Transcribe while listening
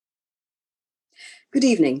Good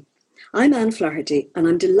evening. I'm Anne Flaherty, and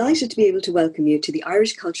I'm delighted to be able to welcome you to the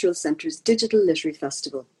Irish Cultural Centre's Digital Literary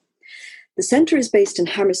Festival. The centre is based in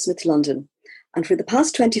Hammersmith, London, and for the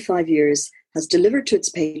past 25 years has delivered to its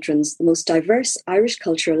patrons the most diverse Irish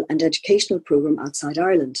cultural and educational programme outside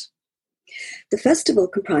Ireland. The festival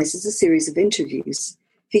comprises a series of interviews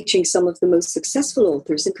featuring some of the most successful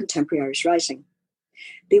authors in contemporary Irish writing.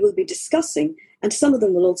 They will be discussing, and some of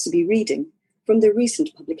them will also be reading, from their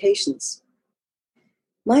recent publications.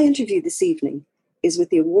 My interview this evening is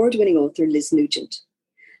with the award-winning author Liz Nugent,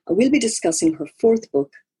 and we'll be discussing her fourth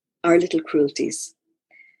book, Our Little Cruelties.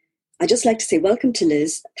 I'd just like to say welcome to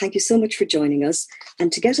Liz. Thank you so much for joining us.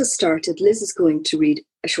 And to get us started, Liz is going to read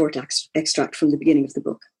a short extract from the beginning of the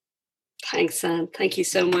book. Thanks, Anne. Thank you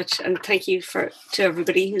so much. And thank you to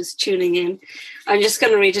everybody who's tuning in. I'm just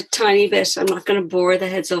going to read a tiny bit. I'm not going to bore the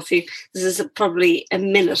heads off you. This is probably a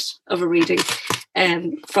minute of a reading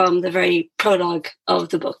from the very prologue of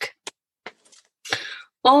the book.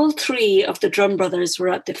 All three of the Drum brothers were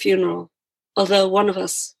at the funeral, although one of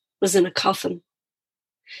us was in a coffin.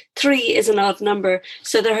 3 is an odd number,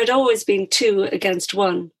 so there had always been 2 against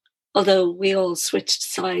 1, although we all switched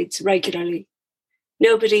sides regularly.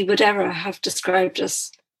 Nobody would ever have described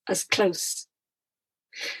us as close.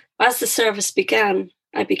 As the service began,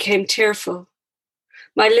 I became tearful.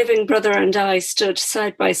 My living brother and I stood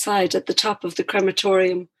side by side at the top of the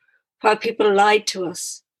crematorium while people lied to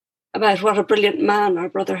us about what a brilliant man our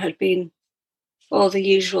brother had been. All the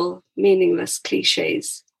usual meaningless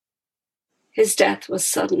cliches. His death was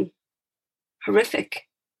sudden, horrific.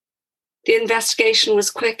 The investigation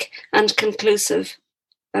was quick and conclusive.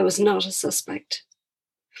 I was not a suspect.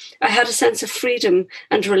 I had a sense of freedom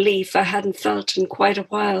and relief I hadn't felt in quite a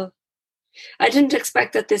while. I didn't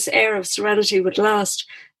expect that this air of serenity would last,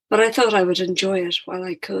 but I thought I would enjoy it while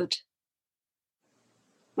I could.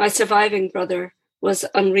 My surviving brother was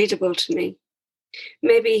unreadable to me.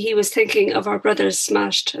 Maybe he was thinking of our brother's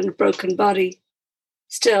smashed and broken body.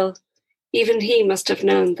 Still, even he must have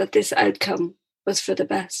known that this outcome was for the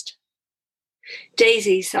best.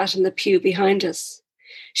 Daisy sat in the pew behind us.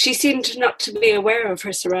 She seemed not to be aware of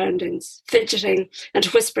her surroundings, fidgeting and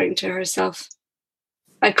whispering to herself.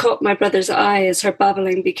 I caught my brother's eye as her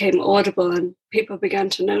babbling became audible and people began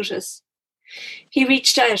to notice. He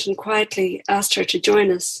reached out and quietly asked her to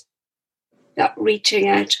join us. That reaching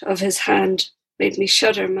out of his hand made me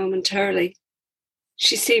shudder momentarily.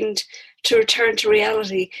 She seemed to return to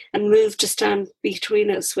reality and move to stand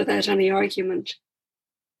between us without any argument.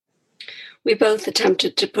 We both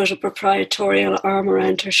attempted to put a proprietorial arm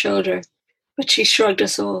around her shoulder, but she shrugged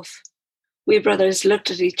us off. We brothers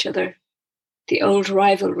looked at each other. The old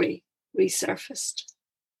rivalry resurfaced.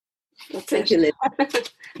 Thank you, Liz.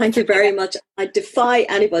 Thank you very much. I defy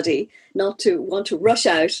anybody not to want to rush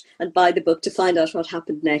out and buy the book to find out what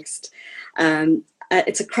happened next.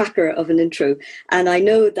 It's a cracker of an intro. And I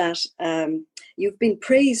know that you've been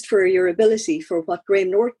praised for your ability for what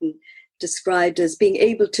Graham Norton described as being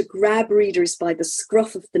able to grab readers by the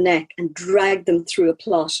scruff of the neck and drag them through a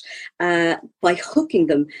plot by hooking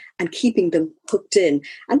them and keeping them hooked in.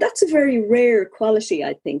 And that's a very rare quality,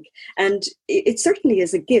 I think. And it certainly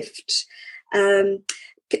is a gift.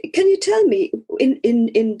 Can you tell me,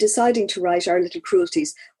 in deciding to write Our Little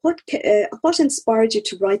Cruelties, what inspired you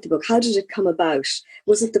to write the book? How did it come about?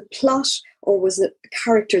 Was it the plot or was it a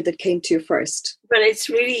character that came to you first? Well,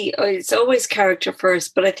 it's always character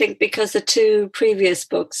first, but I think because the 2 previous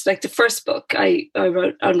books, like the first book I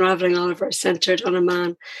wrote, Unraveling Oliver, centred on a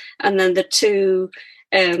man, and then the 2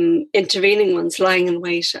 intervening ones, Lying in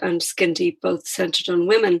Wait and Skin Deep, both centred on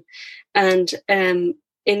women. And in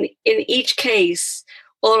each case,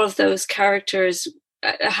 all of those characters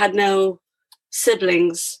had no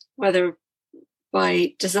siblings, whether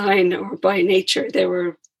by design or by nature. They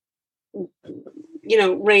were,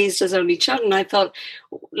 raised as only children. And I thought,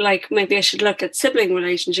 maybe I should look at sibling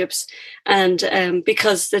relationships. And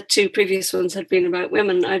because the 2 previous ones had been about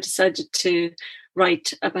women, I decided to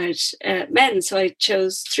write about men. So I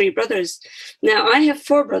chose 3 brothers. Now, I have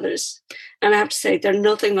 4 brothers, and I have to say they're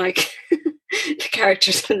nothing like the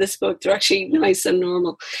characters in this book. They're actually nice and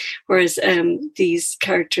normal, whereas these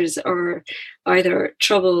characters are either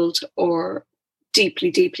troubled or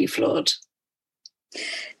deeply, deeply flawed.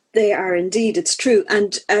 They are indeed, it's true.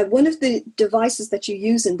 And one of the devices that you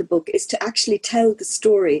use in the book is to actually tell the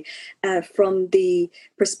story from the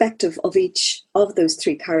perspective of each of those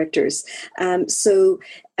three characters. The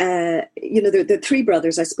three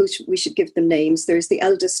brothers, I suppose we should give them names. There's the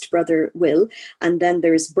eldest brother, Will, and then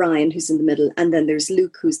there's Brian, who's in the middle, and then there's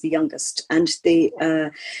Luke, who's the youngest. And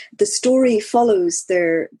the story follows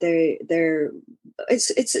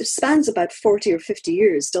it spans about 40 or 50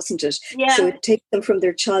 years, doesn't it? Yeah. So it takes them from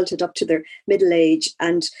their childhood up to their middle age,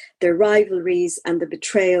 and their rivalries and the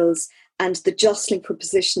betrayals and the jostling for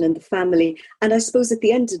position in the family. And I suppose at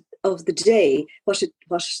the end of the day, what it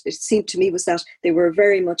seemed to me was that they were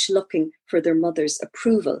very much looking for their mother's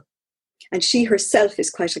approval. And she herself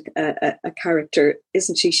is quite a character,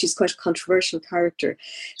 isn't she? She's quite a controversial character.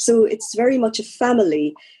 So it's very much a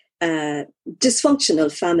family,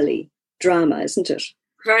 dysfunctional family drama, isn't it?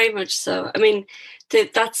 Very much so. I mean,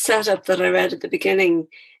 that setup that I read at the beginning,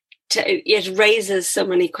 it raises so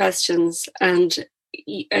many questions, and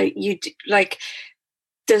you like,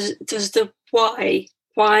 does the why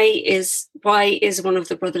is one of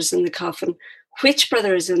the brothers in the coffin? Which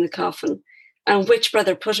brother is in the coffin, and which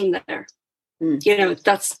brother put him there? You know,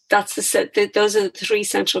 that's those are the three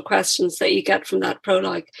central questions that you get from that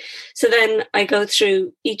prologue. So then I go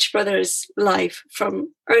through each brother's life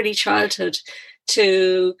from early childhood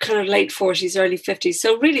to kind of late 40s, early 50s.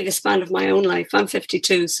 So really the span of my own life. I'm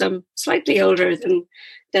 52, so I'm slightly older than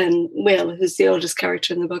Will, who's the oldest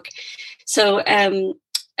character in the book. So and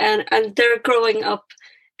they're growing up.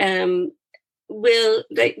 Will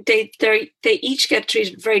they each get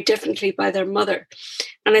treated very differently by their mother,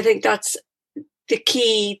 and I think that's the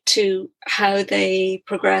key to how they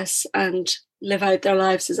progress and live out their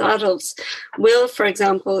lives as adults. Will, for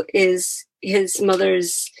example, is his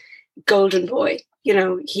mother's golden boy. You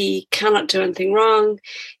know, he cannot do anything wrong.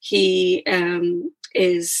 He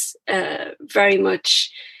is very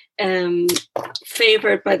much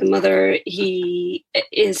favored by the mother. He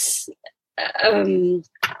is,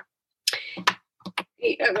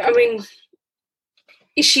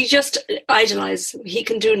 she just idolizes him. He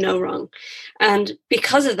can do no wrong. And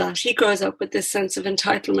because of that, he grows up with this sense of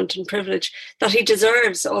entitlement and privilege that he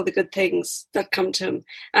deserves all the good things that come to him.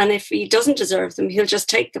 And if he doesn't deserve them, he'll just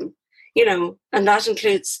take them, you know, and that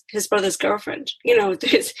includes his brother's girlfriend. You know,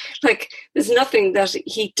 there's nothing that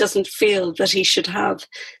he doesn't feel that he should have.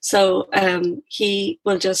 So he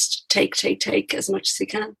will just take as much as he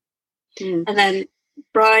can. And then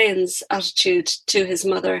Brian's attitude to his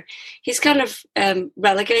mother, he's kind of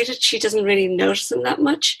relegated. She doesn't really notice him that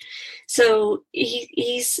much. So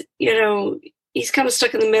he's kind of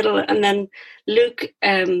stuck in the middle. And then Luke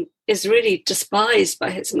is really despised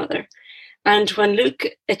by his mother. And when Luke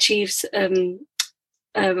achieves, I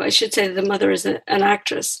should say the mother is an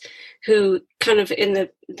actress who kind of in the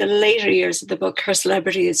later years of the book, her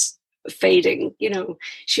celebrity is fading. You know,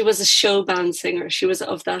 she was a show band singer. She was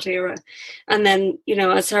of that era. And then, you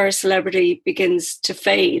know, as her celebrity begins to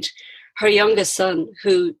fade, her youngest son,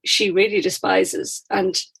 who she really despises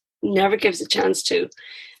and never gives a chance to,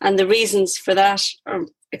 and the reasons for that are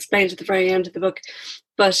explained at the very end of the book,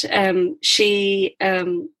 but she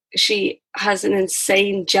has an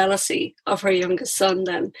insane jealousy of her youngest son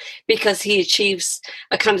then, because he achieves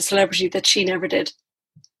a kind of celebrity that she never did.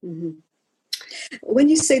 Mm-hmm. When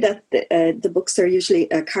you say that the books are usually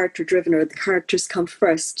character driven, or the characters come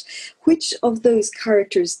first, which of those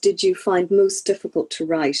characters did you find most difficult to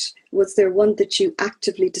write? Was there one that you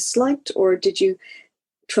actively disliked, or did you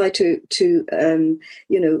try to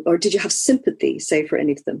or did you have sympathy, say, for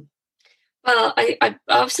any of them? Well, I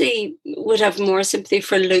obviously would have more sympathy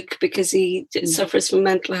for Luke because he suffers from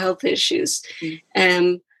mental health issues.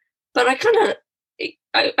 But I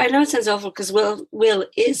know it sounds awful because Will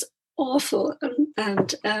is awful,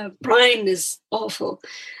 and Brian is awful,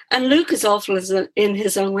 and Luke is awful in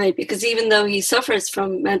his own way, because even though he suffers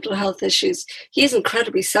from mental health issues, he is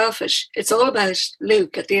incredibly selfish. It's all about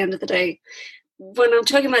Luke at the end of the day. When I'm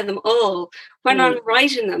talking about them all, when I'm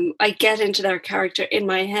writing them, I get into their character in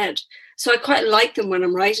my head, so I quite like them when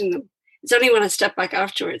I'm writing them. It's only when I step back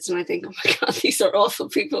afterwards and I think, oh my God, these are awful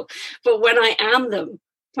people. But when I am them,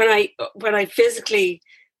 when I physically,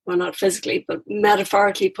 well, not physically, but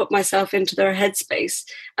metaphorically put myself into their headspace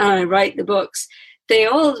and I write the books, they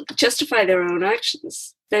all justify their own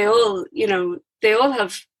actions. They all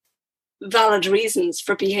have valid reasons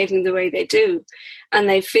for behaving the way they do. And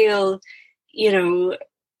they feel,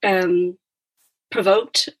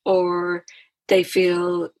 provoked, or they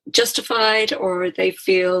feel justified, or they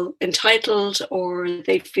feel entitled, or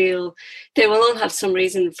they will all have some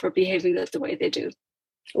reason for behaving the way they do.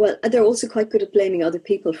 Well, they're also quite good at blaming other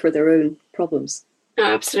people for their own problems.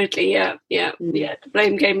 Absolutely, yeah. The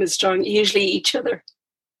blame game is strong, usually each other.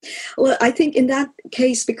 Well, I think in that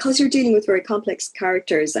case, because you're dealing with very complex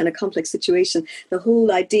characters and a complex situation, the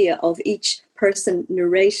whole idea of each person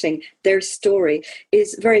narrating their story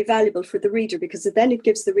is very valuable for the reader, because then it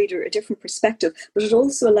gives the reader a different perspective, but it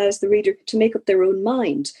also allows the reader to make up their own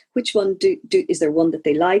mind. Which one is there one that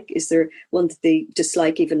they like? Is there one that they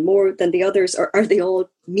dislike even more than the others? Or are they all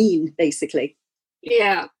mean, basically?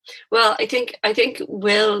 Yeah, well, I think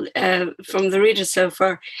Will, from the readers so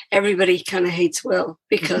far, everybody kind of hates Will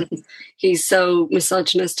because he's so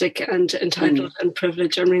misogynistic and entitled and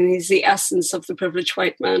privileged. I mean, he's the essence of the privileged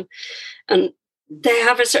white man, and they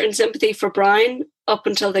have a certain sympathy for Brian up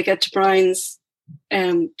until they get to Brian's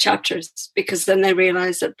chapters, because then they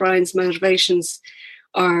realize that Brian's motivations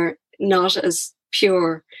are not as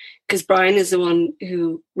pure, because Brian is the one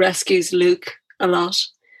who rescues Luke a lot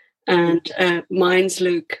and minds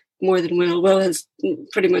Luke more than Will. Will has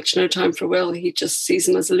pretty much no time for Will. He just sees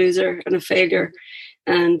him as a loser and a failure.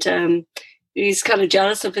 And he's kind of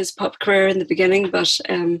jealous of his pop career in the beginning, but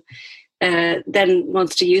then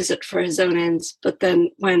wants to use it for his own ends. But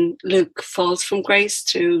then when Luke falls from grace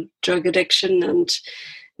through drug addiction and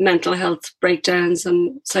mental health breakdowns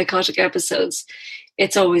and psychotic episodes,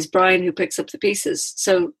 it's always Brian who picks up the pieces.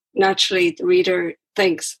 So naturally, the reader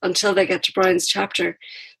thinks, until they get to Brian's chapter,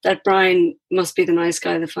 that Brian must be the nice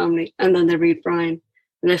guy of the family. And then they read Brian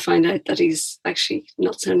and they find out that he's actually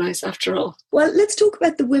not so nice after all. Well, let's talk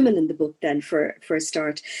about the women in the book then for a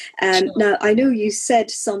start. Sure. Now, I know you said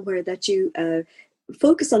somewhere that you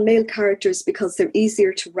focus on male characters because they're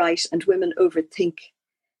easier to write and women overthink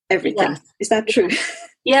everything. Yeah. Is that true?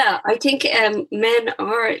 Yeah, I think men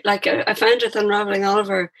are, like I found with Unraveling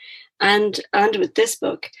Oliver and with this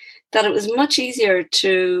book, that it was much easier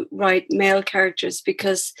to write male characters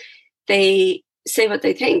because they say what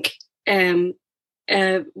they think. Women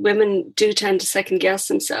do tend to second guess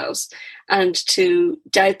themselves and to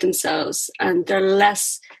doubt themselves, and they're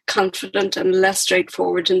less confident and less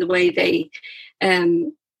straightforward in the way they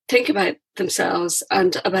think about themselves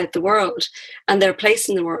and about the world and their place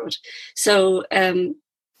in the world. So,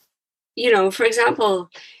 for example,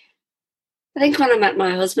 I think when I met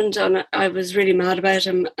my husband, and I was really mad about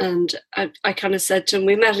him, and I kind of said to him,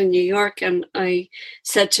 we met in New York, and I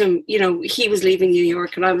said to him, he was leaving New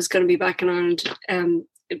York and I was going to be back in Ireland, a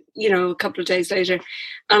couple of days later.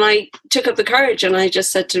 And I took up the courage and I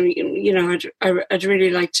just said to him, I'd really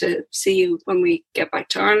like to see you when we get back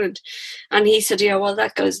to Ireland. And he said, yeah, well,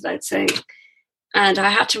 that goes without saying. And I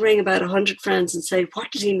had to ring about 100 friends and say,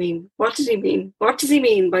 what did he mean? What does he mean? What does he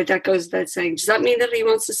mean by that goes without saying? Does that mean that he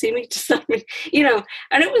wants to see me? Does that mean,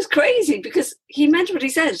 and it was crazy because he meant what he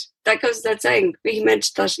said. That goes without saying. He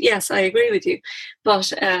meant that, yes, I agree with you.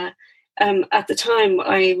 But at the time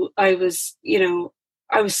I was,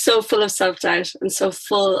 I was so full of self-doubt and so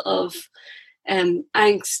full of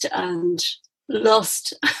angst and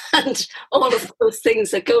lust and all of those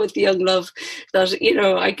things that go with the young love that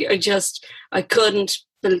I couldn't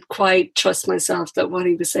quite trust myself that what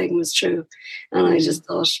he was saying was true, and I just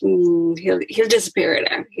thought he'll disappear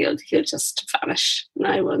now, he'll just vanish and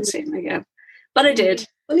I won't see him again. But I did.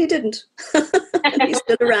 Well, he didn't. He's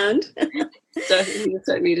still around. So he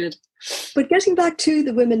certainly did. But getting back to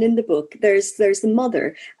the women in the book, there's the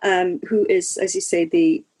mother who is, as you say,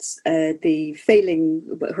 the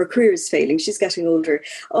failing. Her career is failing. She's getting older,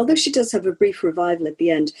 although she does have a brief revival at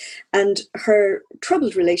the end, and her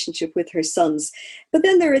troubled relationship with her sons. But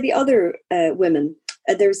then there are the other women.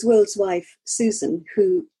 There's Will's wife, Susan,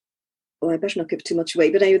 who, I better not give too much away.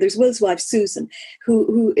 But anyway, there's Will's wife, Susan,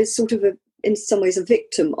 who is sort of in some ways a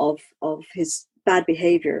victim of his bad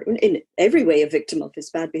behavior, in every way a victim of his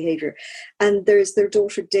bad behavior. And there's their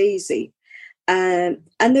daughter Daisy, and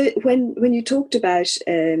when you talked about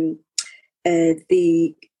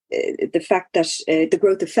the fact that the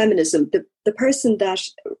growth of feminism, the person that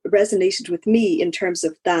resonated with me in terms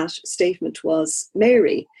of that statement was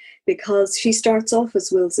Mary, because she starts off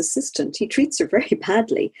as Will's assistant. He treats her very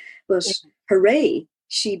badly, but hooray,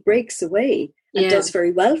 she breaks away and does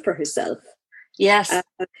very well for herself. Yes.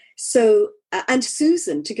 And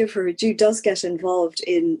Susan, to give her a due, does get involved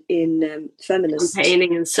in feminist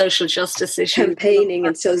campaigning and social justice issues.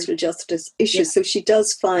 Yeah. So she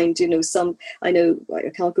does find, some. I know I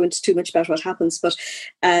can't go into too much about what happens, but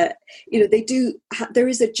they do. There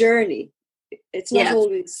is a journey. It's not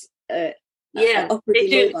always.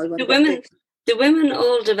 Upwardly mobile. The women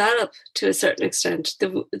all develop to a certain extent.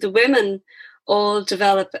 The women all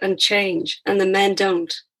develop and change, and the men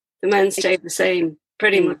don't. The men stay the same,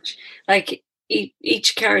 pretty much. Like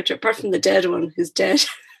each character, apart from the dead one who's dead,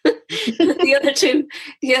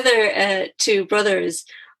 the other two brothers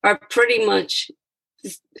are pretty much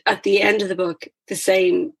at the end of the book the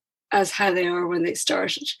same as how they are when they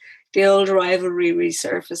started. The old rivalry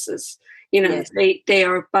resurfaces. Yes. They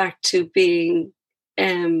are back to being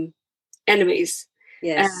enemies.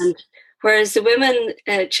 Yes. And whereas the women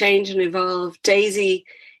change and evolve, Daisy,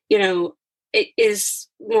 it is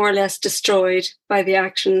more or less destroyed by the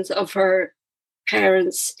actions of her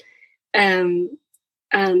parents and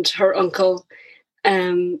her uncle.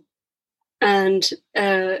 And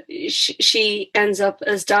she ends up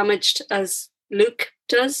as damaged as Luke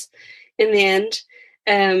does in the end.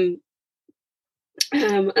 And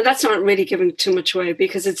that's not really giving too much away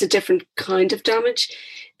because it's a different kind of damage.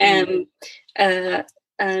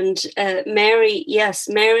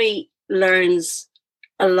 Mary learns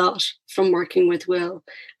a lot from working with Will,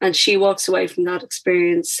 and she walks away from that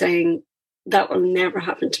experience saying, that will never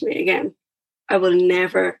happen to me again. I will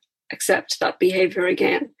never accept that behavior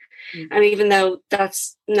again. And even though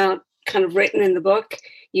that's not kind of written in the book,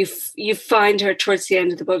 you find her towards the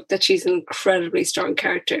end of the book that she's an incredibly strong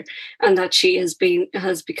character, and that she has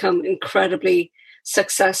become incredibly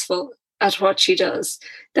successful at what she does,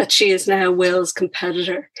 that she is now Will's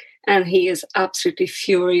competitor, and he is absolutely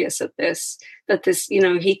furious at this,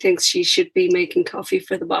 he thinks she should be making coffee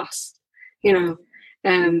for the boss.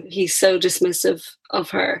 He's so dismissive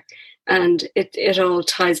of her, and it all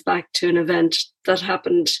ties back to an event that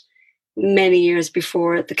happened many years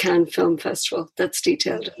before at the Cannes Film Festival that's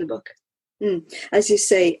detailed in the book. As you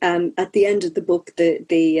say, at the end of the book,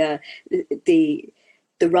 the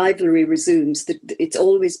rivalry resumes. It's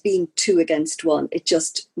always being two against one. It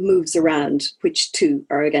just moves around which two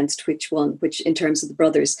are against which one, which in terms of the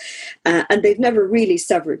brothers. And they've never really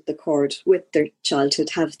severed the cord with their childhood,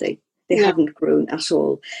 have they? They haven't grown at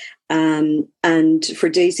all. And for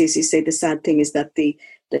Daisy, as you say, the sad thing is that the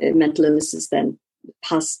mental illnesses then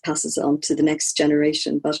passes on to the next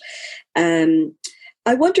generation. But I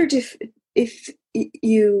wondered if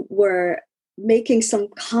you were making some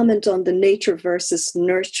comment on the nature versus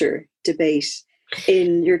nurture debate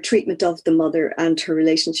in your treatment of the mother and her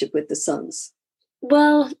relationship with the sons.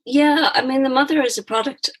 Well, yeah, I mean, the mother is a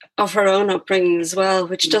product of her own upbringing as well,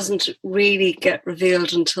 which doesn't really get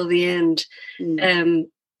revealed until the end.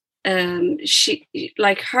 She,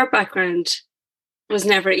 like, her background was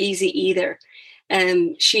never easy either.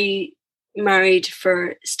 She married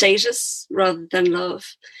for status rather than love.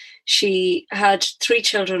 She had 3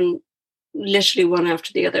 children, literally one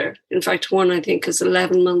after the other. In fact, one, I think, is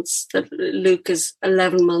 11 months, that Luke is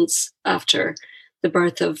 11 months after the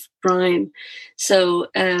birth of Brian. So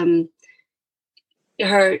and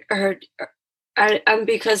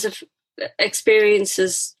because of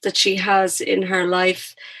experiences that she has in her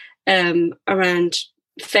life around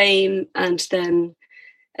fame and then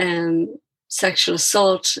sexual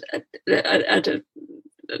assault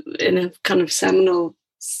in a kind of seminal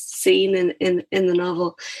scene in the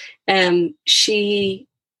novel, she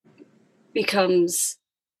becomes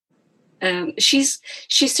she's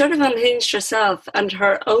sort of unhinged herself, and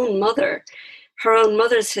her own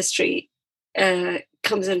mother's history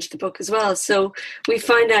comes into the book as well. So we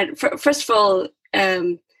find out, first of all,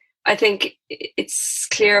 I think it's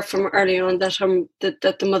clear from early on that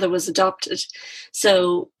the mother was adopted.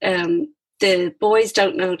 So the boys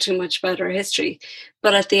don't know too much about her history,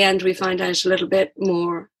 but at the end we find out a little bit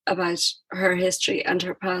more about her history and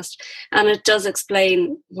her past, and it does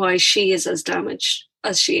explain why she is as damaged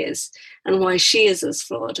as she is and why she is as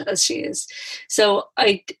flawed as she is. So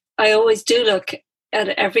I always do look at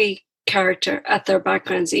every character, at their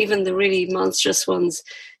backgrounds, even the really monstrous ones,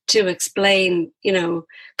 to explain,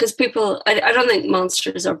 because people, I don't think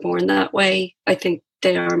monsters are born that way. I think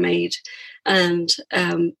they are made. And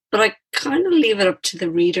but I kind of leave it up to the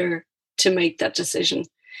reader to make that decision.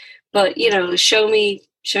 But show me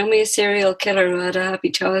a serial killer who had a happy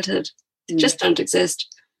childhood. They just don't exist.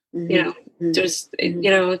 There's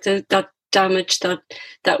that damage,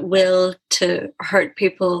 that will to hurt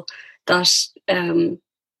people, that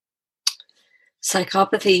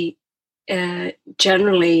psychopathy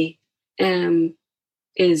generally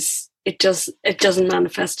doesn't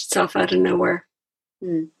manifest itself out of nowhere.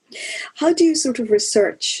 How do you sort of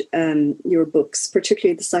research your books,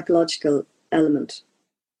 particularly the psychological element?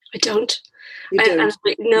 I don't. You don't?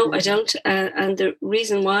 I don't. And the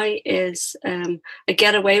reason why is I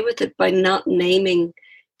get away with it by not naming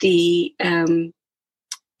the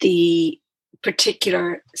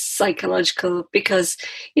particular psychological, because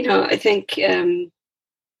I think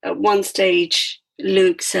at one stage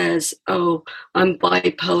Luke says, "Oh, I'm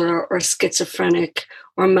bipolar or schizophrenic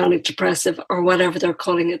or manic depressive," or whatever they're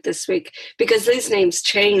calling it this week, because these names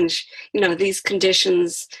change. These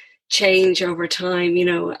conditions change over time,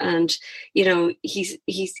 and he's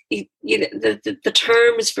the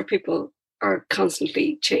terms for people are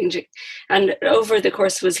constantly changing, and over the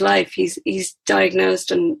course of his life he's diagnosed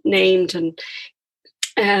and named, and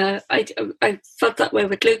I felt that way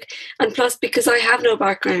with Luke. And plus, because I have no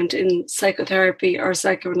background in psychotherapy or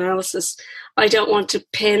psychoanalysis, I don't want to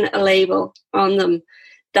pin a label on them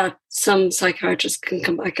that some psychiatrists can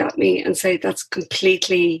come back at me and say that's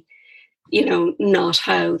completely, not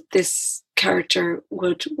how this character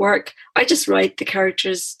would work. I just write the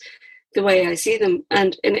characters the way I see them.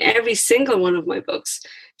 And in every single one of my books,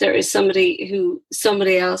 there is somebody who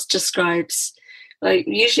somebody else describes. Like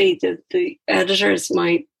usually the editors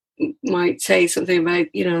might say something about,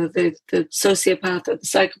 the sociopath or the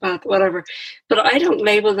psychopath, whatever. But I don't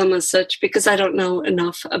label them as such because I don't know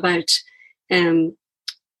enough about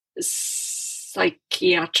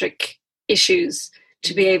psychiatric issues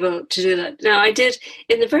to be able to do that. Now, I did,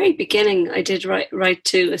 in the very beginning, I did write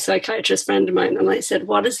to a psychiatrist friend of mine, and I said,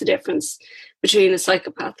 what is the difference between a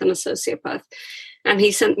psychopath and a sociopath? And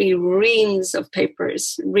he sent me reams of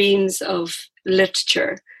papers, reams of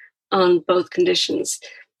literature on both conditions.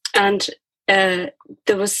 And there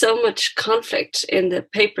was so much conflict in the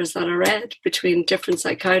papers that I read between different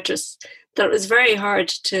psychiatrists that it was very hard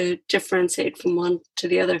to differentiate from one to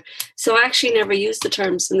the other. So I actually never used the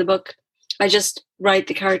terms in the book. I just write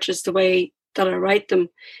the characters the way that I write them.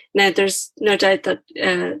 Now, there's no doubt that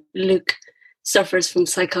Luke suffers from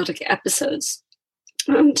psychotic episodes.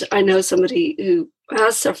 And I know somebody who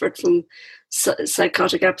has suffered from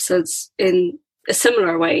psychotic episodes in a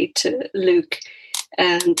similar way to Luke.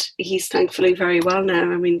 And he's thankfully very well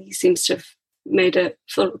now. I mean, he seems to have made a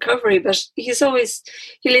full recovery, but he lives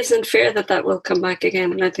in fear that will come back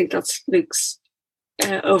again. And I think that's Luke's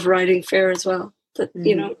overriding fear as well. That,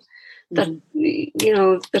 that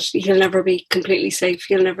he'll never be completely safe.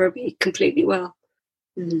 He'll never be completely well.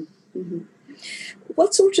 Mm-hmm. Mm-hmm.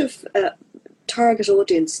 What sort of target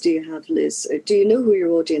audience do you have, Liz? Do you know who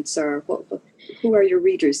your audience are? Who are your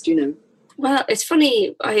readers? Do you know? Well, it's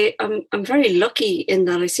funny. I'm very lucky in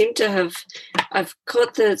that I seem to I've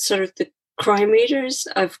caught the sort of the crime readers.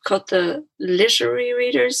 I've caught the literary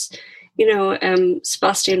readers.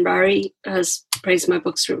 Sebastian Barry has praised my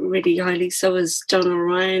books really highly. So has Donal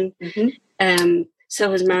Ryan. Mm-hmm.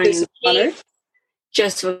 So has Marion Keith,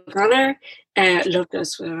 Joseph O'Connor. Love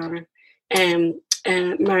Joseph O'Connor.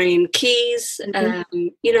 Marion Keyes.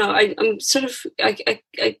 Mm-hmm. I'm sort of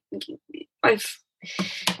I've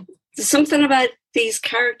there's something about these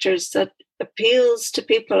characters that appeals to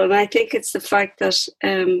people, and I think it's the fact that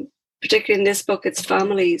particularly in this book, it's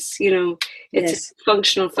families, it's a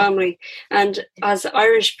functional family. And as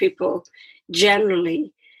Irish people,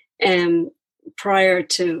 generally, prior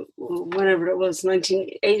to whenever it was,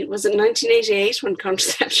 1988 when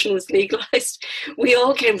contraception was legalized, we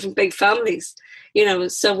all came from big families,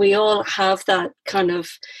 so we all have that kind of,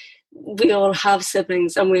 we all have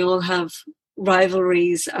siblings and we all have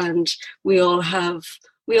rivalries, and we all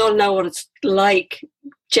know what it's like,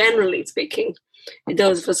 generally speaking,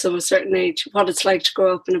 those of us of a certain age, what it's like to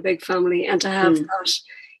grow up in a big family and to have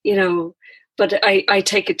that, but I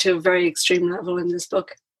take it to a very extreme level in this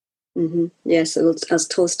book. Mm-hmm. Yes, as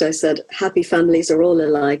Tolstoy said, happy families are all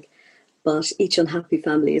alike, but each unhappy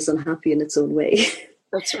family is unhappy in its own way.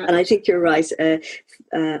 That's right. And I think you're right.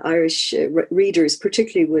 Irish readers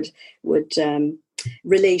particularly would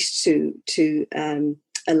relate to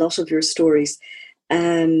a lot of your stories,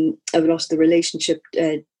 a lot of the relationship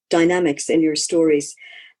dynamics in your stories.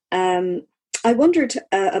 I wondered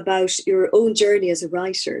about your own journey as a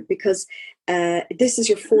writer, because this is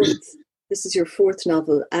your fourth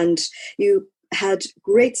novel, and you had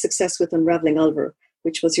great success with Unravelling Oliver,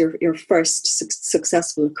 which was your first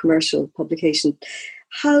successful commercial publication.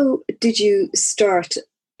 How did you start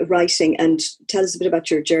writing, and tell us a bit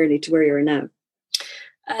about your journey to where you are now?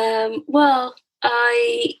 Well,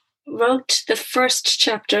 I wrote the first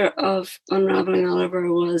chapter of Unravelling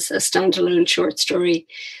Oliver was a standalone short story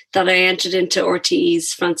that I entered into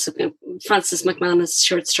RTE's Francis McManus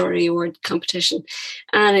Short Story Award competition,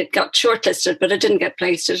 and it got shortlisted, but it didn't get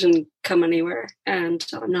placed. It didn't come anywhere, and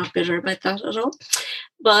I'm not bitter about that at all.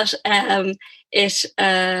 But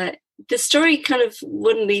the story kind of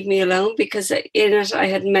wouldn't leave me alone, because in it I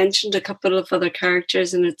had mentioned a couple of other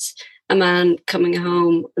characters, and it's a man coming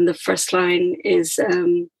home, and the first line is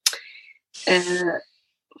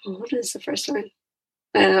what is the first line?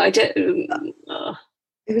 It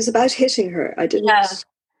was about hitting her. I didn't. Yeah.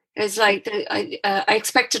 It's like I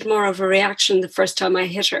expected more of a reaction the first time I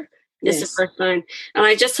hit her. Is the first line, and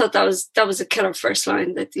I just thought that was a killer first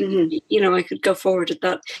line. That I could go forward with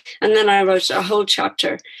that, and then I wrote a whole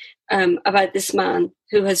chapter about this man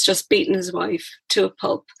who has just beaten his wife to a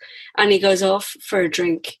pulp, and he goes off for a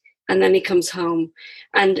drink, and then he comes home,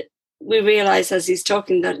 and we realize as he's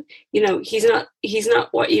talking that, you know, he's not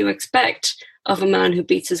what you expect of a man who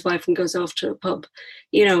beats his wife and goes off to a pub.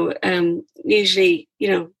 You know, usually, you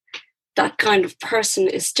know, that kind of person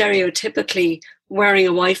is stereotypically wearing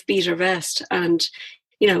a wife beater vest and,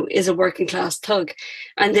 you know, is a working class thug.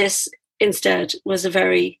 And this instead was a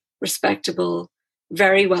very respectable,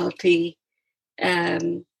 very wealthy, charismatic,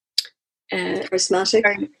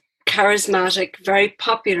 very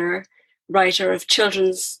popular writer of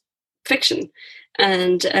children's fiction,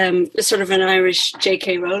 and sort of an Irish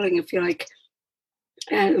J.K. Rowling, if you like.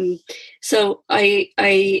 So I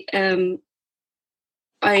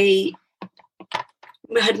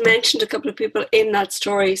had mentioned a couple of people in that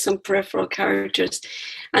story, some peripheral characters,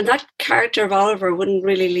 and that character of Oliver wouldn't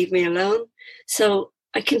really leave me alone. So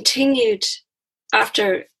I continued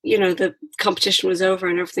after, you know, the competition was over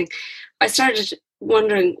and everything. I started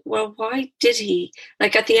wondering, well, why did he?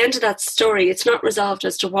 Like at the end of that story, it's not resolved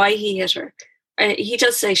as to why he hit her. He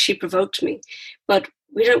does say she provoked me, but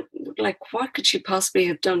we don't, like, what could she possibly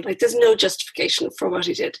have done? Like, there's no justification for what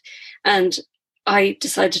he did. And I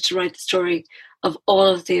decided to write the story of all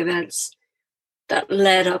of the events that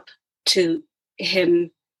led up to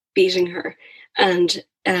him beating her, and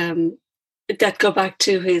that go back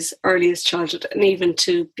to his earliest childhood and even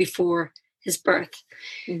to before his birth,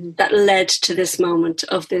 that led to this moment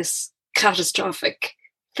of this catastrophic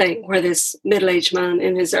thing where this middle-aged man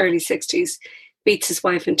in his early 60s beats his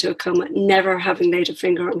wife into a coma, never having laid a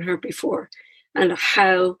finger on her before. And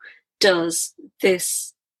how does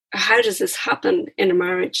this happen in a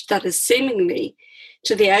marriage that is seemingly,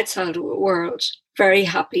 to the outside world, very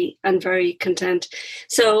happy and very content?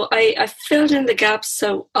 So I filled in the gaps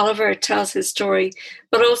so Oliver tells his story,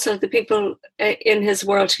 but also the people in his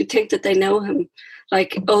world who think that they know him,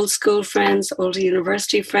 like old school friends, old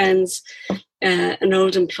university friends, an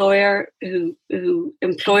old employer who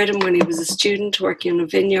employed him when he was a student working in a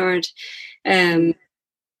vineyard,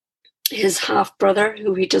 his half-brother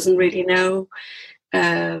who he doesn't really know,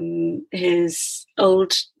 his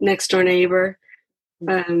old next-door neighbour,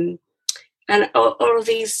 and all of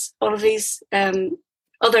these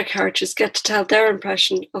other characters get to tell their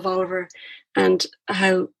impression of Oliver and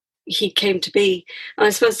how he came to be. And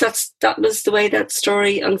I suppose that was the way that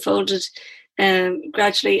story unfolded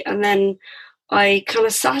gradually. And then I kind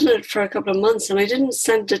of sat in it for a couple of months, and I didn't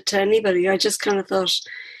send it to anybody. I just kind of thought,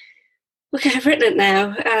 okay, I've written it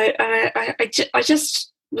now. I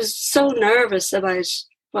just was so nervous about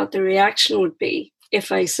what the reaction would be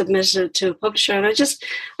if I submitted it to a publisher. And I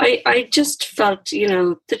just felt, you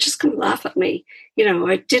know, they're just going to laugh at me. You know,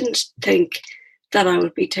 I didn't think that I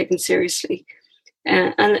would be taken seriously.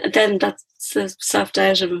 And then that's the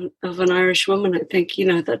self-doubt of an Irish woman, I think, you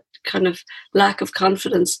know, that kind of lack of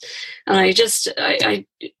confidence. And I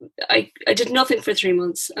did nothing for 3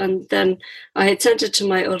 months. And then I had sent it to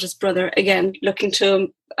my oldest brother, again, looking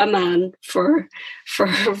to a man for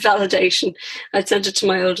validation. I sent it to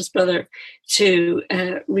my oldest brother to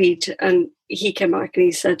read, and he came back and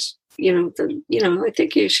he said, I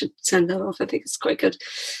think you should send that off. I think it's quite good.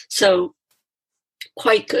 So,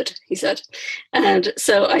 quite good, he said. And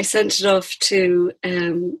so I sent it off to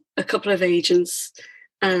a couple of agents,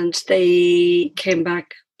 and they came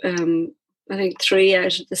back. I think 3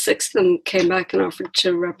 out of the 6 of them came back and offered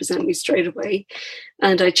to represent me straight away.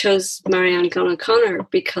 And I chose Marianne Gunn O'Connor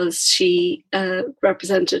because she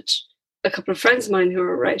represented a couple of friends of mine who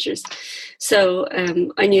were writers. So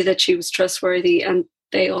I knew that she was trustworthy, and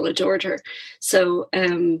they all adored her. So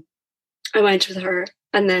I went with her,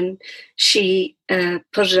 and then she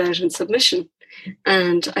put it out in submission.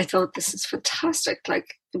 And I thought, this is fantastic.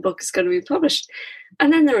 Like, the book is going to be published.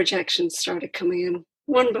 And then the rejections started coming in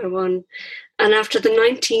one by one. And after the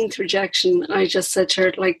 19th rejection, I just said to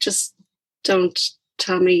her, like, just don't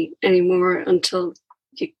tell me anymore until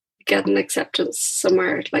you get an acceptance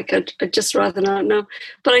somewhere. Like, I'd just rather not know.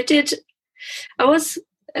 But I was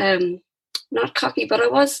not cocky, but I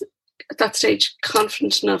was at that stage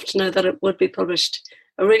confident enough to know that it would be published.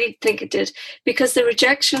 I really think it did, because the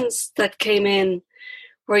rejections that came in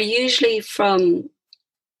were usually from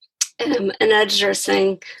an editor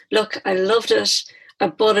saying, look, I loved it. I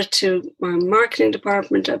brought it to my marketing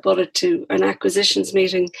department. I brought it to an acquisitions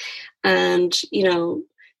meeting, and, you know,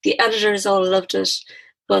 the editors all loved it,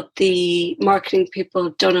 but the marketing people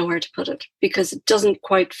don't know where to put it because it doesn't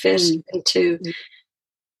quite fit into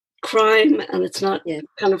crime, and it's not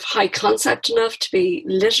kind of high concept enough to be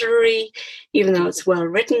literary, even though it's well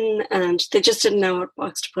written, and they just didn't know what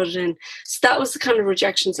box to put it in. So that was the kind of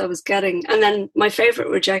rejections I was getting. And then my favorite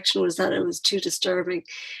rejection was that it was too disturbing.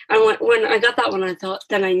 And when I got that one, I thought,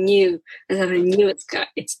 then I knew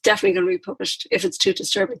it's definitely going to be published if it's too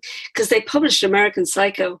disturbing, because they published American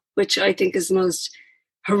Psycho, which I think is the most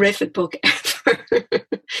horrific book ever.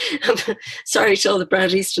 I'm sorry to all the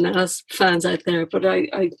Brad Easton Ellis fans out there, but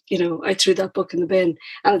I threw that book in the bin,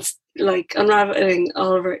 and it's like Unraveling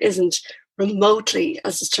Oliver isn't remotely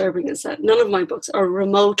as disturbing as that. None of my books are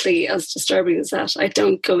remotely as disturbing as that. I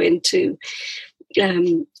don't go into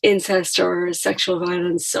incest or sexual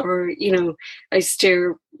violence, or I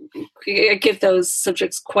give those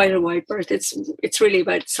subjects quite a wide berth. It's really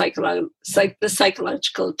about the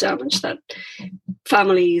psychological damage that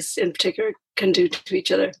families in particular can do to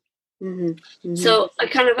each other. Mm-hmm. Mm-hmm. So I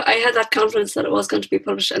had that confidence that it was going to be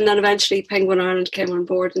published, and then eventually Penguin Ireland came on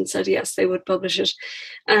board and said yes, they would publish it,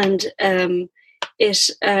 and I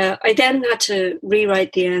then had to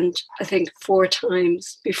rewrite the end, I think 4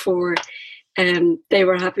 times before they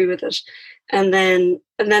were happy with it, and then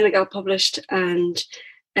it got published, and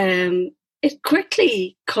it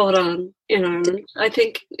quickly caught on in Ireland. I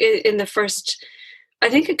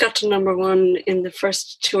think it got to number 1 in the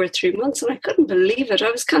first 2 or 3 months, and I couldn't believe it. I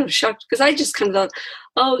was kind of shocked, because I just kind of thought,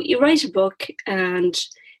 oh, you write a book and it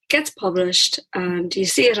gets published, and you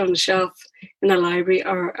see it on the shelf in a library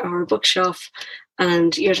or a bookshelf,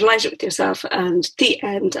 and you're delighted with yourself, and the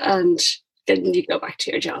end, and then you go back to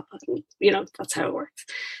your job. And, that's how it works.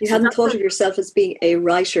 You hadn't thought of yourself as being a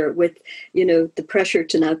writer with, the pressure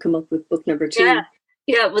to now come up with book number 2.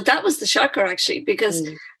 Yeah, well, that was the shocker, actually, because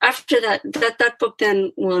after that book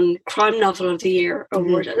then won Crime Novel of the Year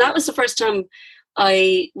award. And that was the first time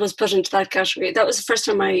I was put into that category. That was the first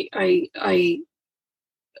time I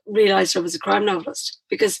realised I was a crime novelist,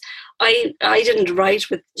 because I didn't write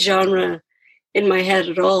with genre in my head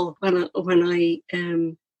at all when I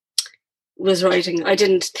was writing. I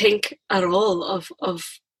didn't think at all of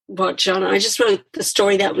what genre. I just wrote the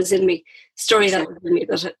story that was in me.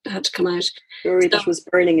 That had to come out. Story that was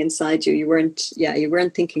burning inside you. You weren't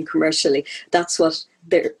thinking commercially. That's what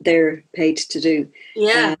they're paid to do.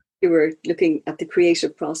 Yeah. You were looking at the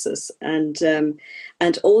creative process, and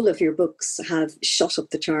all of your books have shot up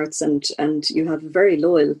the charts, and you have a very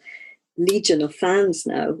loyal legion of fans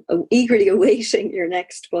now, eagerly awaiting your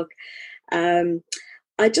next book. I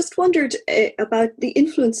just wondered about the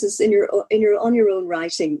influences on your own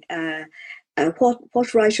writing.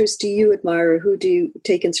 What writers do you admire? Who do you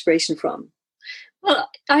take inspiration from? Well,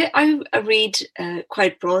 I read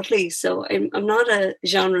quite broadly, so I'm not a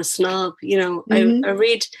genre snob. I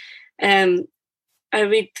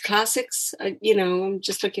read classics. I'm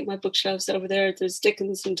just looking at my bookshelves over there. There's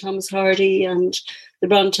Dickens and Thomas Hardy and the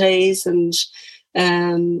Brontes, and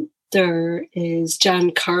there is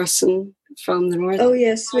Jan Carson from the North. Oh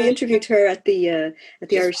yes, we interviewed her at the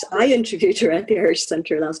Irish. I interviewed her at the Irish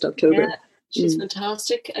Centre last October. Yeah, she's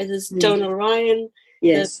fantastic. There's Donal Ryan.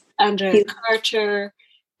 Yes, Andrea Carter.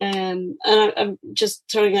 And I'm just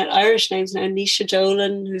throwing out Irish names now. Nisha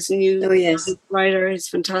Dolan, who's a new writer, is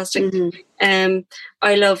fantastic. Mm-hmm.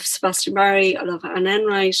 I love Sebastian Barry. I love Anne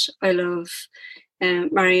Enright. I love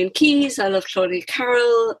Marion Keyes. I love Claudia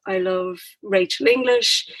Carroll. I love Rachel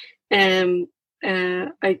English. I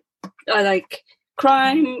like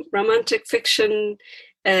crime, romantic fiction.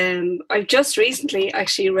 I just recently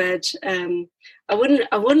actually read. I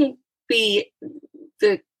wouldn't be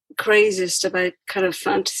the craziest about kind of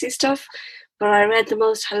fantasy stuff, but I read the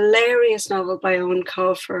most hilarious novel by Owen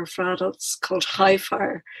Colfer for adults called High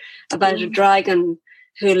Fire, about a dragon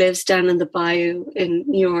who lives down in the bayou in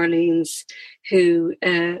New Orleans, who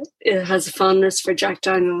has a fondness for Jack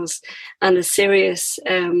Daniels and a serious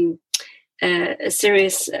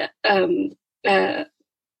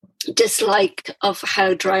dislike of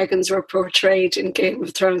how dragons were portrayed in Game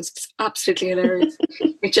of Thrones. It's absolutely hilarious.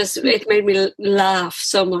 It made me laugh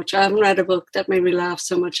so much. I haven't read a book that made me laugh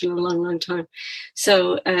so much in a long, long time.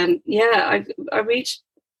 So I read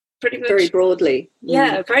pretty much very broadly.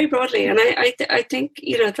 Yeah, very broadly, and I think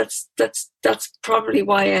that's probably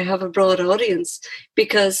why I have a broad audience,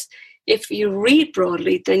 because if you read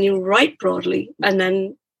broadly, then you write broadly, and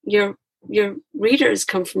then your readers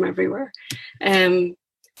come from everywhere.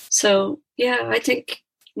 So yeah, I think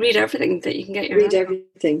read everything that you can get your read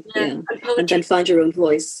everything, yeah. And then find your own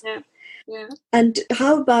voice. Yeah. And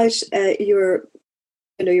how about your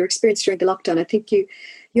experience during the lockdown? I think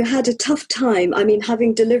you had a tough time. I mean,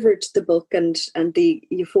 having delivered the book and the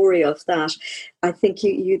euphoria of that, I think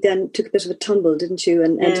you then took a bit of a tumble, didn't you,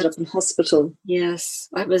 and ended up in hospital. Yes,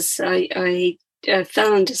 I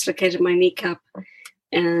fell and dislocated my kneecap,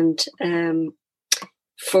 and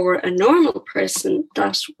for a normal person,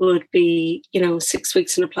 that would be, 6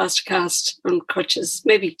 weeks in a plaster cast on crutches,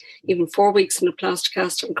 maybe even 4 weeks in a plaster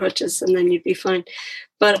cast on crutches, and then you'd be fine.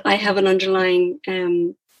 But I have an underlying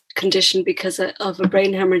condition because of a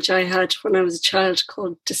brain hemorrhage I had when I was a child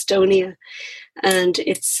called dystonia, and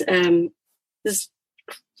it's there's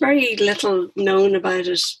very little known about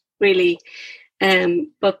it really,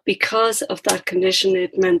 but because of that condition,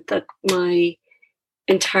 it meant that my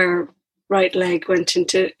entire right leg went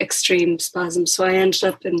into extreme spasms. So I ended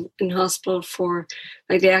up in hospital for,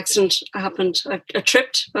 the accident happened. I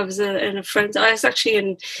tripped. I was in a friend's. I was actually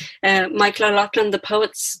in Michael O'Loughlin, the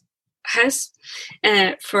poet's house,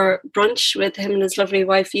 for brunch with him and his lovely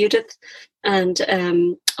wife Judith. And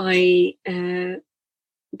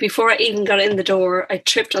before I even got in the door, I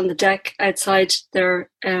tripped on the deck outside their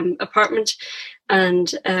apartment and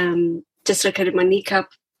dislocated my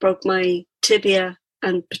kneecap, broke my tibia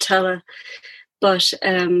and patella. But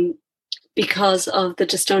because of the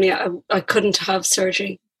dystonia, I couldn't have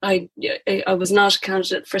surgery. I was not a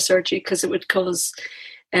candidate for surgery because it would cause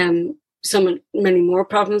many more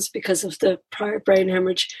problems because of the prior brain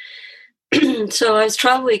hemorrhage. So I was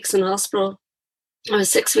 12 weeks in hospital. I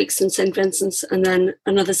was 6 weeks in St. Vincent's and then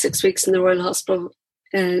another 6 weeks in the Royal Hospital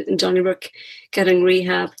in Donnybrook getting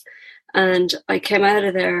rehab. And I came out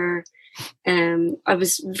of there. I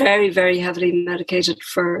was very, very heavily medicated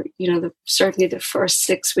for, certainly the first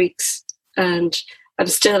 6 weeks. And I'm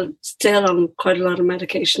still on quite a lot of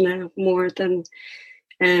medication now, more than,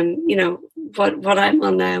 what I'm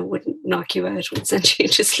on now wouldn't knock you out, would send you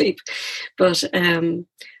to sleep. But,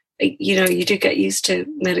 you do get used to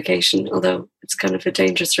medication, although it's kind of a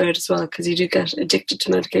dangerous road as well, because you do get addicted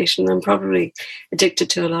to medication. I'm probably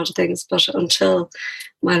addicted to a lot of things, but until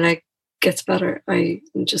my leg gets better, I'm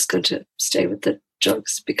just going to stay with the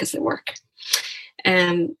drugs because they work.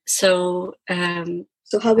 So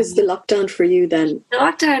how was the lockdown for you then? The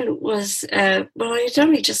lockdown was, I had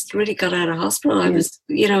only just really got out of hospital. I was,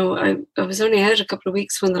 I was only out a couple of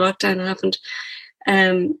weeks when the lockdown happened.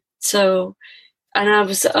 And I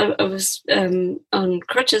was on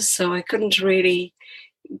crutches, so I couldn't really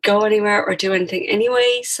go anywhere or do anything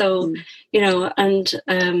anyway. So, and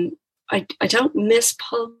I don't miss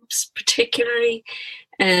pubs particularly.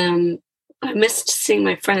 I missed seeing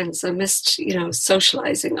my friends. I missed,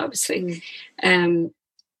 socializing, obviously.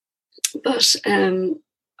 But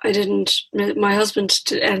I didn't. My husband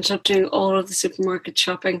ended up doing all of the supermarket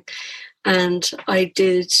shopping, and I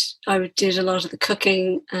did a lot of the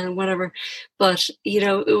cooking and whatever. But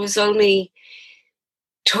it was only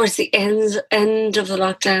towards the end of the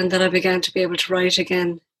lockdown that I began to be able to write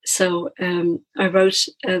again. So I wrote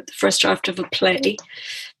the first draft of a play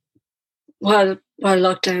while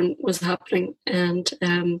lockdown was happening, and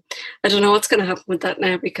I don't know what's going to happen with that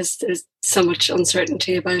now, because there's so much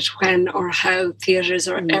uncertainty about when or how theatres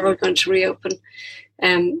are ever going to reopen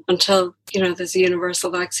until there's a universal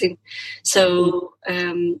vaccine. So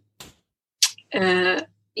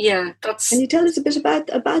that's. Can you tell us a bit about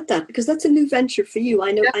that, because that's a new venture for you?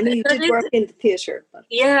 I know you did work in the theatre. But.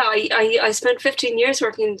 Yeah, I spent 15 years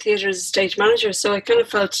working in theatre as a stage manager, so I kind of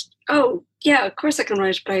felt, oh yeah, of course I can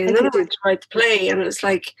write a play, and then I had to write the play, and it was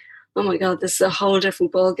like, oh my god, this is a whole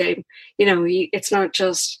different ball game. It's not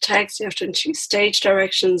just text; you have to choose stage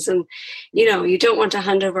directions, and you don't want to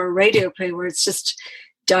hand over a radio play where it's just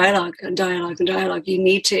dialogue and dialogue and dialogue. You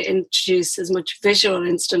need to introduce as much visual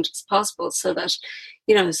instant as possible, so that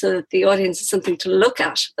so that the audience has something to look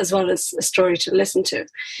at as well as a story to listen to.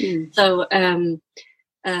 So,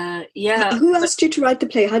 Who asked you to write the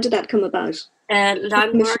play? How did that come about?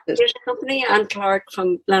 Landmark Theatre Company, Anne Clark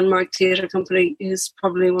from Landmark Theatre Company, who's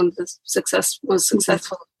probably one of the most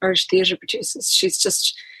successful Irish theatre producers. She's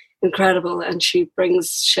just incredible, and she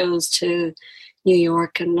brings shows to New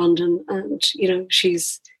York and London, and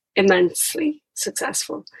she's immensely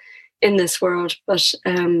successful in this world. But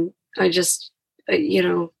I just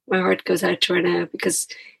my heart goes out to her now, because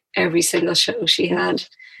every single show she had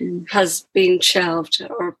has been shelved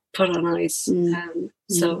or put on ice.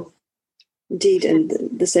 So indeed, and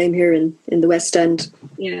the same here in the West End.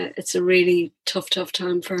 Yeah, it's a really tough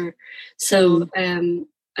time for her. So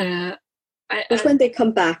but when they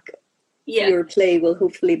come back, your play will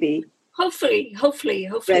hopefully be Hopefully.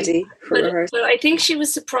 ready for rehearsal. But I think she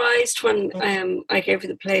was surprised when I gave her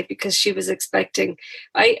the play, because she was expecting.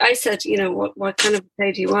 I said, what kind of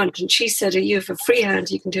play do you want? And she said, you have a free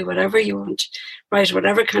hand. You can do whatever you want, write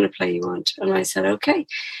whatever kind of play you want. And I said, okay.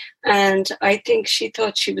 And I think she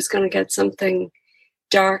thought she was going to get something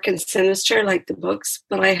dark and sinister like the books,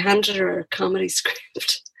 but I handed her a comedy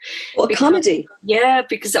script. What, comedy? Yeah,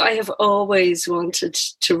 because I have always wanted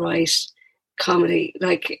to write comedy.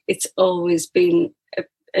 Like, it's always been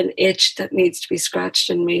an itch that needs to be scratched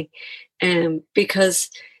in me, because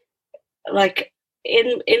like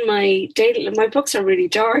in my books are really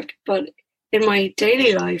dark, but in my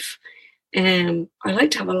daily life, I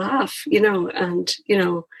like to have a laugh, and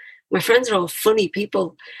my friends are all funny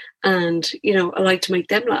people, and I like to make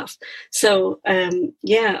them laugh. So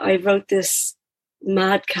I wrote this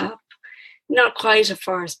madcap, not quite a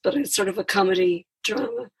farce, but it's sort of a comedy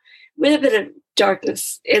drama with a bit of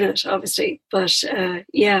darkness in it, obviously. But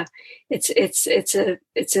it's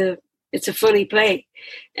a funny play.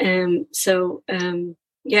 I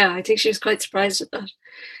think she was quite surprised at that.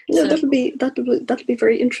 No, that'll be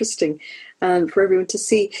very interesting for everyone to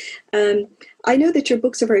see. I know that your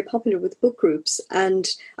books are very popular with book groups, and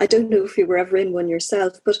I don't know if you were ever in one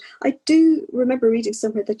yourself, but I do remember reading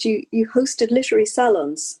somewhere that you hosted literary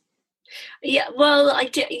salons. Yeah, well, I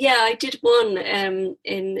did. Yeah, I did one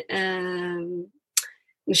in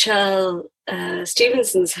Michelle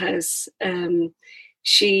Stevenson's house.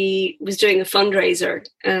 She was doing a fundraiser,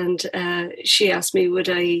 and she asked me, would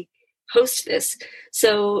I host this?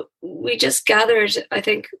 So we just gathered. I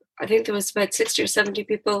think there was about 60 or 70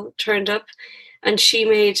 people turned up, and she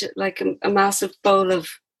made like a massive bowl of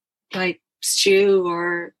like stew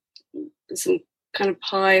or some kind of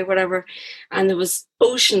pie or whatever, and there was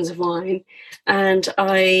oceans of wine, and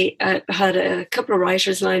I had a couple of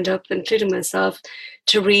writers lined up, including myself,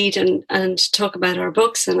 to read and talk about our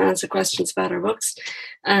books and answer questions about our books.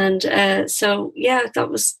 And that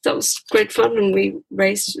was great fun, and we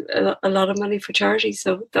raised a lot of money for charity,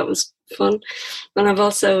 so that was fun. And I've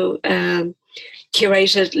also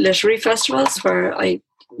curated literary festivals where I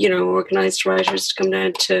organised writers to come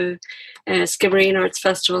down to Skibbereen Arts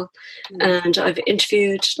Festival, and I've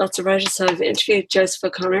interviewed lots of writers. So I've interviewed Joseph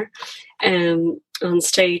O'Connor on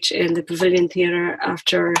stage in the Pavilion Theatre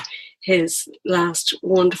after his last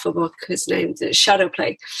wonderful book, whose name is Shadow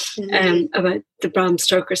Play, about the Bram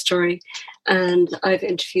Stoker story. And I've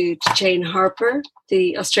interviewed Jane Harper,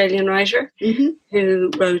 the Australian writer, who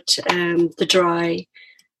wrote The Dry.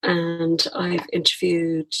 And I've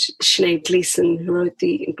interviewed Sinead Gleeson, who wrote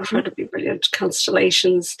the incredibly brilliant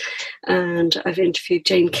Constellations. And I've interviewed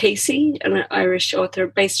Jane Casey, an Irish author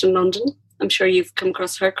based in London. I'm sure you've come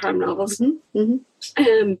across her crime novels. I've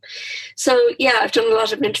done a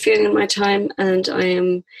lot of interviewing in my time, and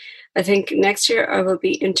I think next year I will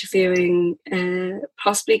be interviewing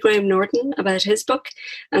possibly Graham Norton about his book,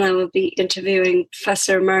 and I will be interviewing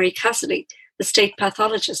Professor Mary Cassidy, the state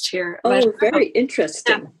pathologist here. Oh, very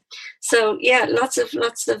interesting. Yeah. So lots of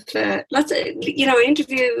I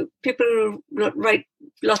interview people who write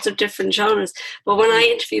lots of different genres, but when I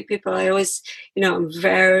interview people, I always, I'm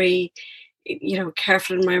very,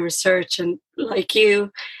 careful in my research, and like you've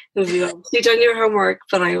obviously done your homework,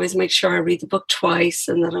 but I always make sure I read the book twice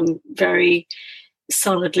and that I'm very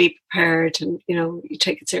solidly prepared, and you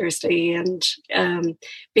take it seriously, and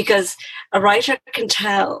because a writer can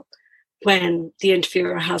tell when the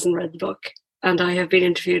interviewer hasn't read the book. And I have been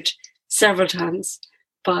interviewed several times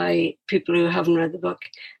by people who haven't read the book,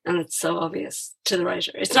 and it's so obvious to the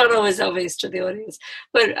writer. It's not always obvious to the audience,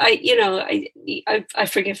 but I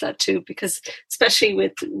forgive that too, because especially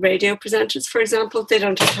with radio presenters, for example, they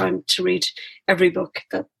don't have time to read every book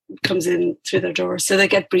that comes in through their door, so they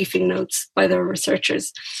get briefing notes by their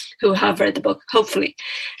researchers who have read the book, hopefully.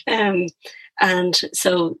 And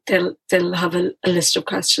so they'll have a list of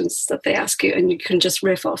questions that they ask you, and you can just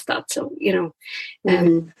riff off that. So,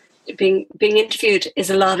 being interviewed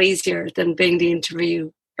is a lot easier than being the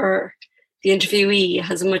interviewer. The interviewee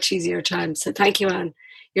has a much easier time. So thank you, Anne.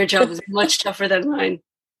 Your job is much tougher than mine.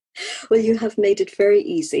 Well, you have made it very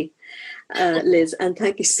easy, Liz, and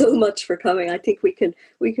thank you so much for coming. I think we can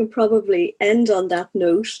probably end on that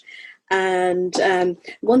note. And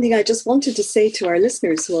one thing I just wanted to say to our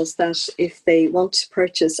listeners was that if they want to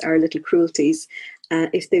purchase our little cruelties,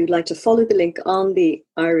 if they would like to follow the link on the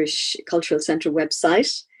Irish Cultural Centre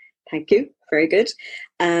website, thank you, very good.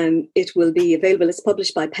 It will be available. It's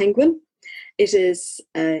published by Penguin. It is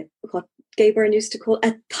what Gay Byrne used to call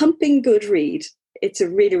a thumping good read. It's a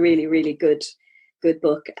really, really, really good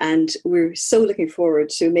book, and we're so looking forward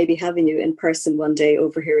to maybe having you in person one day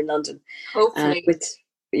over here in London. Hopefully.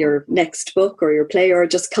 your next book or your play, or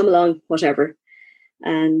just come along, whatever.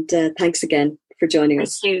 And thanks again for joining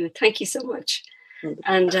us. Thank you so much.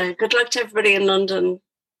 And good luck to everybody in London.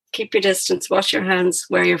 Keep your distance, wash your hands,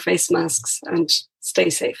 wear your face masks, and stay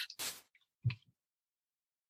safe.